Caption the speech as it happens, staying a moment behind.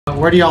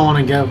where do y'all want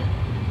to go?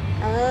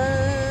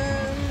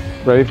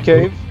 Rave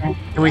cave?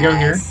 Can we go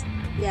here?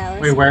 Yeah.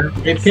 Wait, where?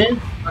 Rave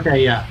cave?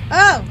 Okay, yeah.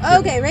 Oh,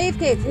 okay, rave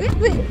cave.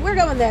 We're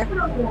going there.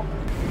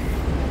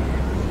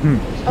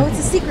 Oh, it's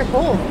a secret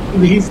hole.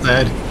 He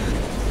said.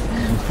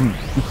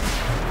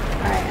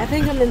 Alright, I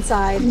think I'm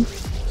inside.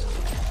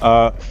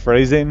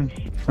 Phrasing?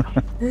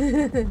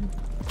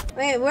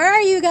 Wait, where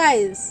are you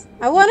guys?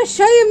 I want to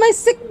show you my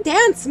sick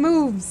dance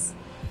moves.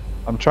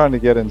 I'm trying to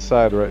get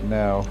inside right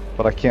now,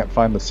 but I can't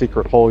find the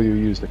secret hole you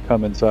used to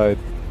come inside.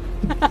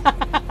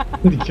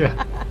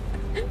 Yeah.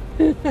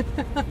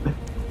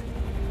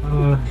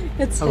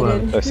 It's hello.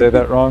 hidden. Did I say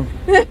that wrong?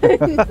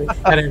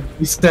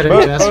 You said it,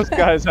 Most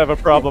guys have a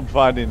problem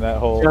finding that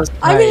hole.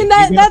 I mean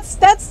that's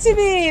to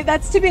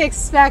be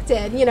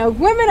expected. You know,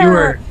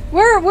 women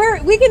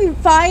we can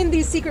find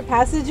these secret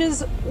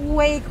passages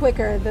way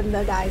quicker than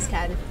the guys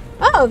can.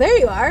 Oh, there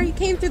you are. You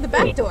came through the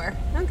back door.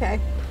 Okay.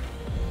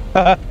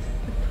 Yeah.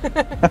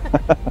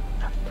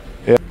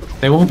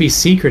 They won't be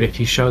secret if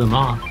you show them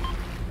off.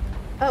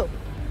 Oh,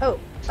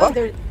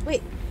 there.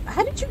 Wait,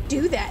 how did you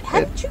do that?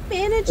 How did you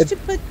manage to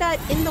put that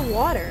in the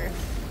water?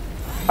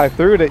 I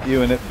threw it at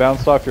you and it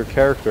bounced off your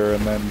character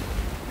and then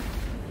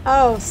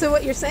Oh, so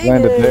what you're saying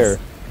landed is there.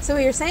 So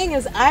what you're saying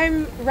is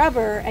I'm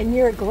rubber and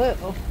you're glue.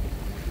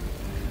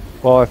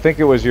 Well, I think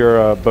it was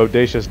your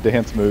bodacious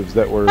dance moves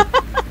that were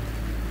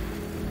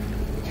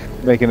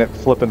making it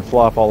flip and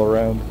flop all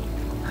around.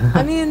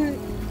 I mean,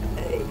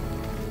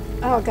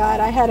 oh god,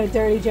 I had a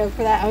dirty joke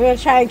for that. I'm gonna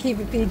try and keep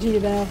it PG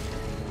though.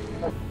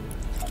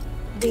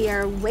 We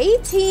are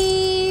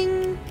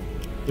waiting.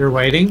 You're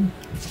waiting?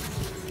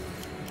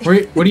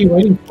 What are you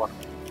waiting for?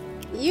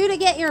 You to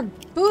get your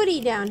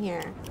booty down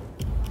here.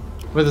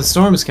 Where the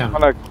storm's coming.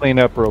 I'm gonna clean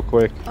up real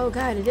quick. Oh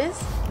god, it is?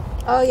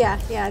 Oh yeah,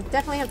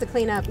 definitely have to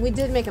clean up. We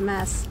did make a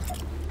mess.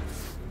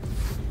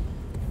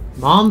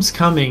 Mom's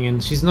coming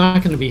and she's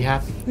not going to be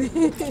happy.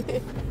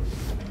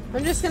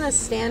 I'm just gonna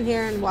stand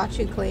here and watch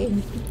you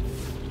clean.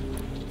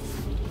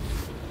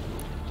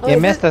 You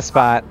missed the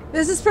spot.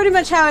 This is pretty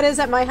much how it is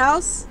at my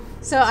house.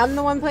 So I'm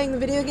the one playing the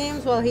video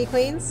games while he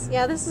cleans.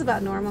 Yeah, this is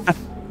about normal.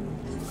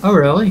 Oh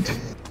really?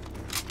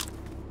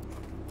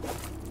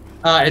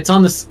 It's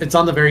on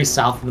the very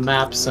south of the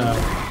map, so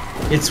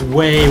it's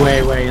way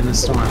in the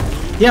storm.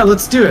 Yeah,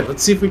 let's do it.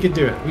 Let's see if we can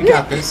do it. We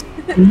got this.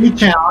 New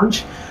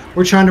challenge.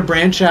 We're trying to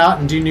branch out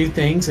and do new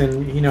things,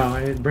 and you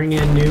know, bring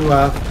in new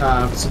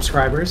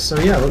subscribers. So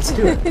yeah, let's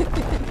do it.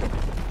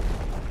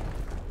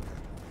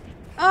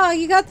 Oh,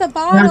 you got the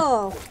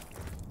bottle.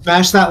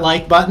 Smash that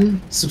like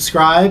button,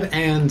 subscribe,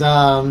 and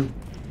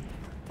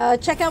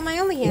check out my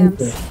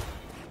OnlyHams.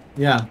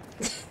 Yeah.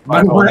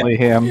 My only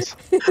hams.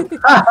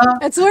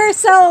 It's where I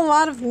sell a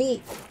lot of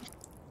meat.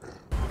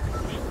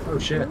 Oh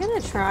shit. I'm gonna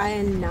try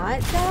and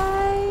not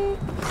die.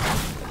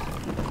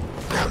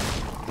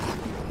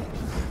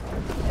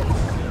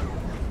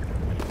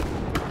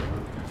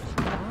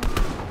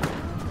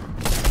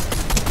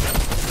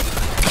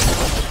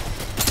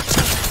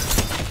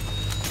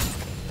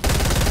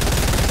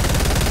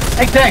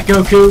 Take that,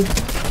 Goku!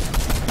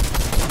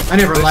 I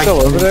never liked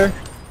still over there?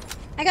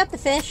 I got the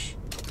fish.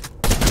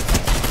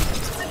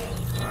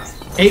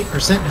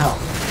 8%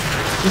 health.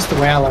 Just the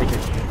way I like it.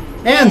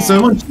 And Yeah.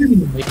 someone's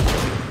shooting me.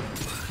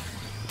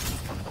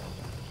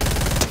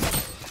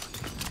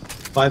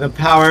 By the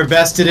power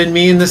vested in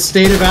me in the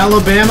state of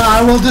Alabama,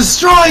 I will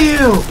destroy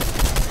you!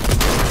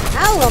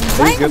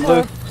 Hey, good Alabama.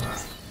 look.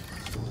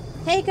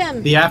 Take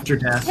him. The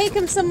afterdeath. Take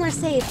him somewhere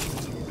safe.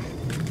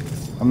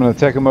 I'm gonna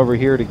take him over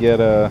here to get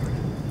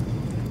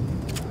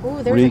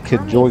Ooh, there's a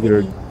commie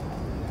reconjoined.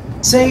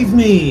 thingy. Save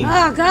me!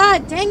 Oh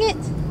god, dang it!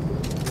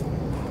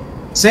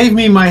 Save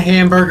me, my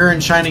hamburger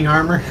and shining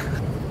armor.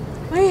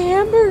 My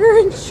hamburger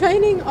in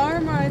shining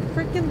armor. I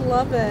freaking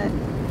love it.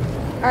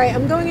 Alright,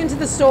 I'm going into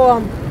the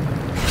storm.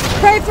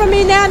 Pray for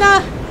me,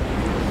 Nana!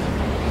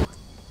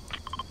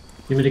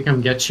 You want me to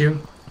come get you?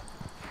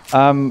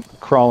 I'm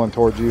crawling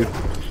towards you.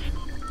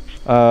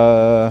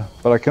 But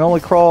I can only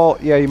crawl.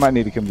 Yeah, you might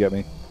need to come get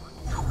me.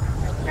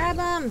 Grab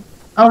him!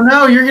 Oh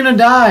no, you're gonna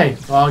die!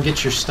 Well, I'll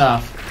get your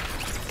stuff.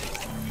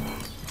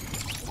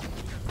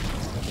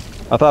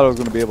 I thought I was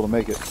gonna be able to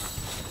make it.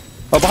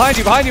 Oh, behind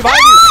you! Behind you! Behind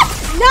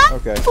you! No!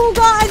 Okay. Oh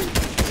god!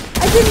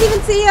 I didn't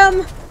even see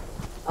him!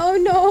 Oh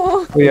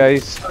no! Oh, yeah,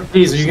 he's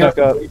Jeez, are you snuck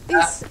up.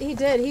 He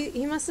did.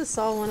 He must have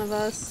saw one of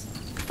us.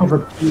 How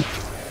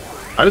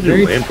did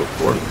you land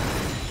before?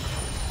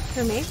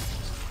 For me?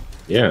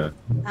 Yeah.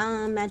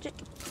 Magic.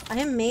 I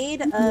am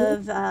made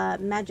of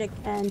magic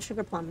and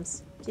sugar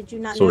plums. Did you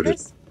not So know we're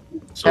this?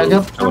 So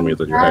you're telling me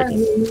that you're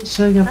hacking.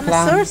 I'm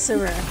a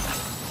sorcerer.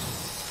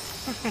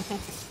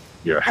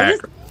 You're a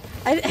hacker.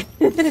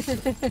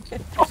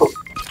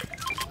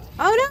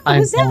 Oh no!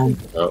 Who's that?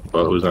 Oh,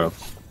 well, who's that?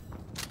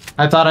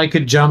 I thought I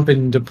could jump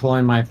and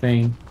deploy my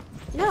thing.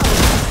 No.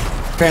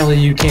 Apparently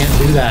you can't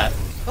do that.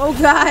 Oh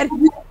god.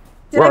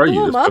 Did Where I are blow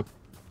you? him up?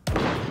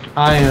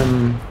 I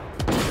am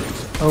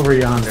over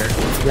yonder.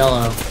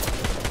 Yellow.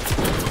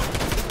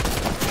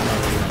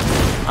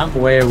 I'm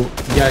way...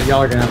 Yeah,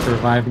 y'all are gonna have to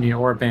revive me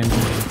or abandon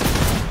me.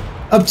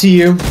 Up to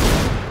you.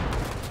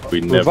 We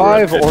never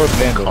Revive or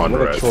attended abandon.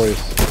 What a Conrad.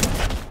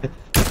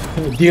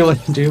 choice.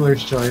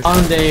 Dealer's choice.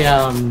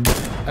 Found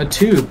a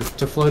tube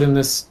to float in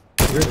this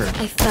river.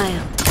 I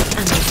failed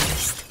and I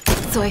missed.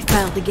 So I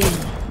failed again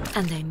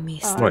and I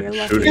missed. Oh, I'm you're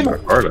like lucky. shooting my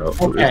heart out.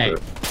 What is Okay.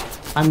 that?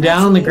 I'm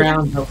down on the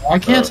ground. But why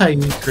can't I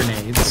use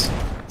grenades?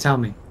 Tell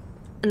me.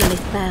 And then I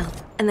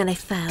failed and then I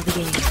failed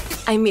again.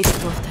 I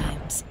missed both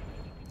times.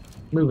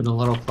 Moving a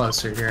little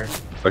closer here.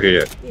 Okay,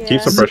 yeah. Yeah.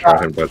 Keep some pressure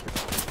on him, but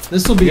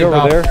This will be You over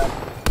about there?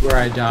 where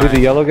I You're die. the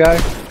yellow guy?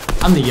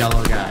 I'm the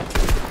yellow guy.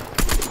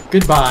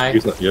 Goodbye.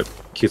 yep.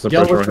 Keep some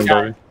Yellow pressure on him,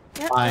 guy. buddy.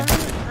 Yep, Bye.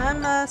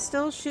 I'm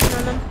still shooting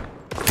on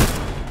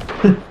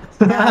them.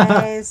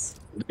 Guys.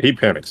 He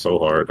panicked so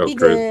hard. That was He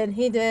crazy. did.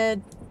 He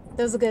did.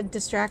 That was a good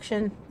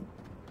distraction.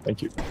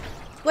 Thank you.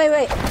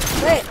 Wait.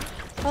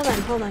 Hold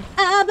on.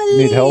 I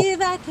Need help?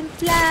 believe I can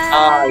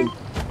fly.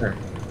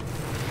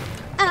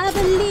 I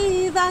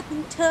believe I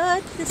can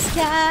touch the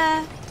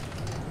sky.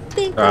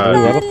 Think Ooh, about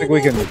I don't think we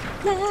it can.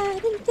 every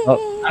night and day.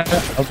 Oh, I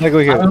don't think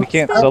we can. We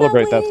can't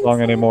celebrate that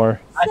song anymore.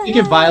 I think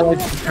it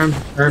violates the terms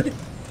of service.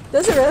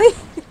 Does it really?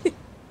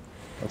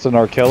 That's an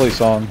R. Kelly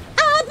song.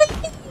 I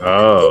believe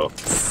Oh.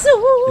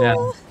 so. Yeah.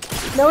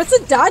 No, it's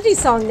a dodgy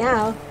song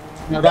now.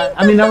 No, that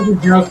was a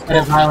joke, but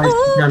it violates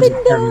the terms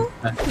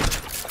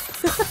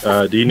of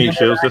service. Do you need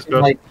shields, Disco?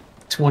 Like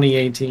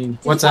 2018.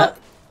 What's that?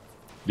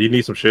 Do you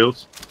need some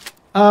shields?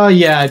 Oh,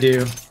 yeah, I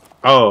do.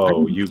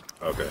 Oh, you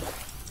okay?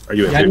 Are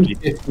you Yeah, I at need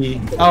 50?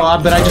 50. Oh,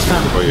 but I just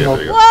found Oh, a yeah, field.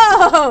 there you go.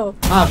 Whoa!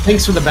 Ah,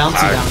 thanks for the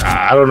bouncy down.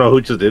 I don't know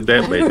who just did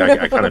that, but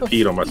I kind of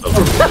peed on myself.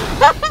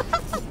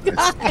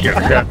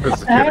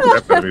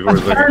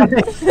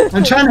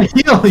 I'm trying to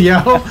heal, yo.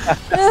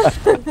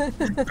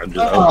 I'm just,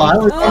 I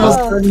was almost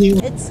done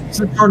healing. It's Does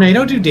a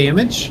tornado do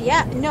damage?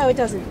 yeah. No, it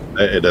doesn't.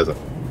 it doesn't.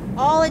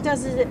 All it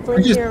does is it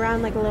flings just- you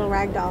around like a little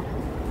rag doll.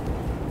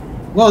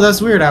 Whoa,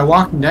 that's weird. I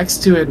walked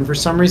next to it, and for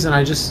some reason,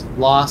 I just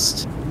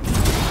lost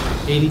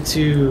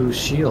 82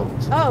 shield.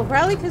 Oh,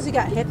 probably because you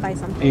got hit by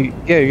something.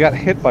 Yeah, you got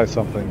hit by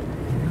something.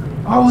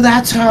 Oh,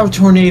 that's how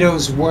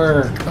tornadoes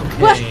work.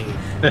 Okay.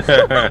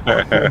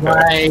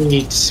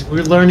 Right.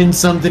 We're learning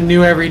something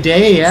new every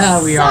day.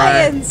 Yeah, we are.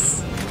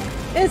 Science.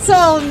 It's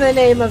all in the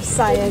name of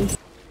science.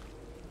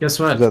 Guess Is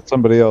what? that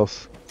somebody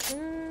else?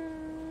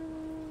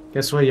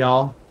 Guess what,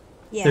 y'all?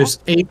 Yeah. There's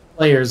 8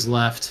 players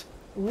left.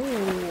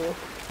 Ooh.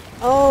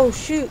 Oh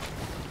shoot.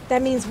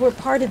 That means we're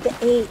part of the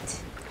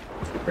 8.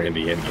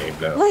 Randy endgame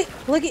now.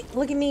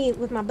 Look at me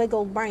with my big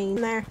old brain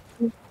there.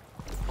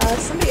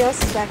 Somebody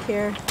else is back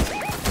here.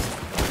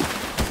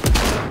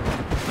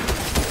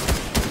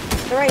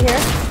 They're right here.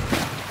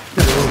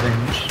 Good little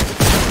damage.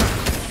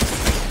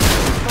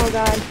 Oh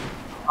god.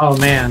 Oh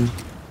man,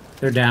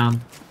 they're down.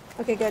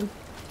 Okay, good.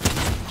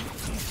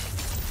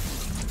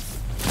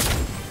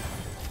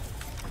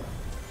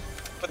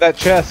 Open that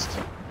chest.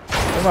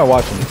 What am I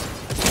watching?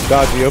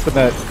 Dodgy, open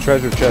that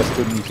treasure chest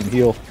and you can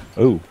heal.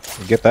 Oh,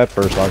 get that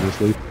first,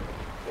 obviously.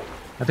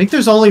 I think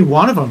there's only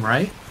one of them,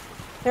 right?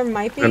 There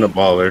might be. They're in a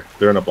baller.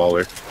 They're in a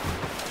baller.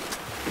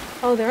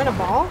 Oh, they're in a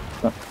ball?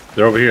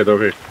 They're over here. They're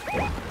over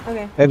here.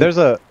 Okay. Hey, there's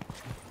a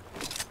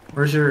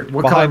Where's your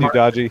what behind you,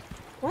 color? Dodgy.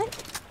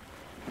 What?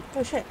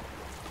 Oh shit.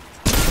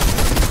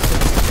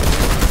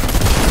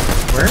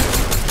 Where?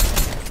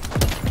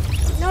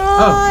 Nice!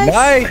 Oh, Nice.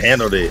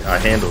 I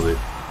handled it.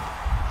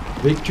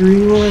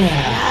 Victory royale.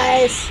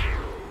 Nice!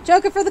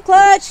 Joker for the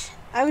clutch!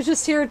 I was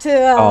just here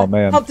to Oh,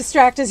 man. help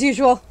distract as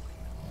usual.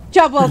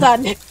 Job well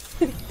done.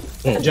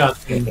 Good job,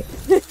 team.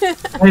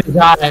 Way to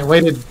die.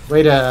 Way to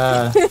for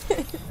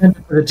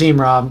the team,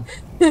 Rob.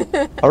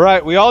 All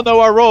right, we all know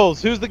our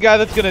roles. Who's the guy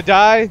that's gonna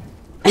die?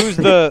 Who's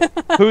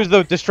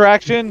the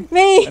distraction?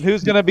 Me! And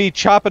who's gonna be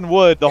chopping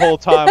wood the whole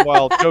time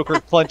while Joker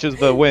clenches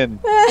the win?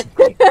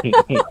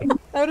 That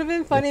would have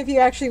been funny if you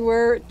actually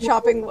were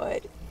chopping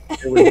wood.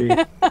 It would be.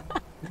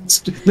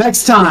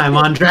 Next time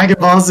on Dragon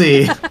Ball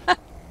Z.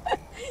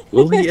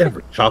 Will he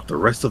ever chop the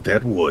rest of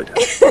that wood?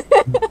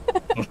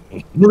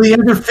 Will he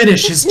ever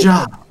finish his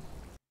job?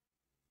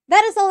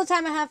 That is all the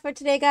time I have for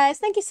today, guys.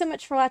 Thank you so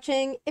much for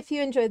watching. If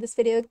you enjoyed this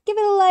video, give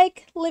it a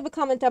like, leave a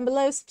comment down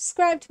below,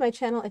 subscribe to my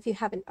channel if you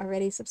haven't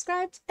already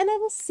subscribed, and I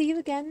will see you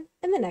again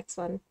in the next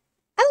one.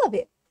 I love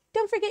you.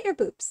 Don't forget your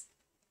boops.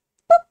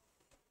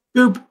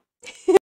 Boop.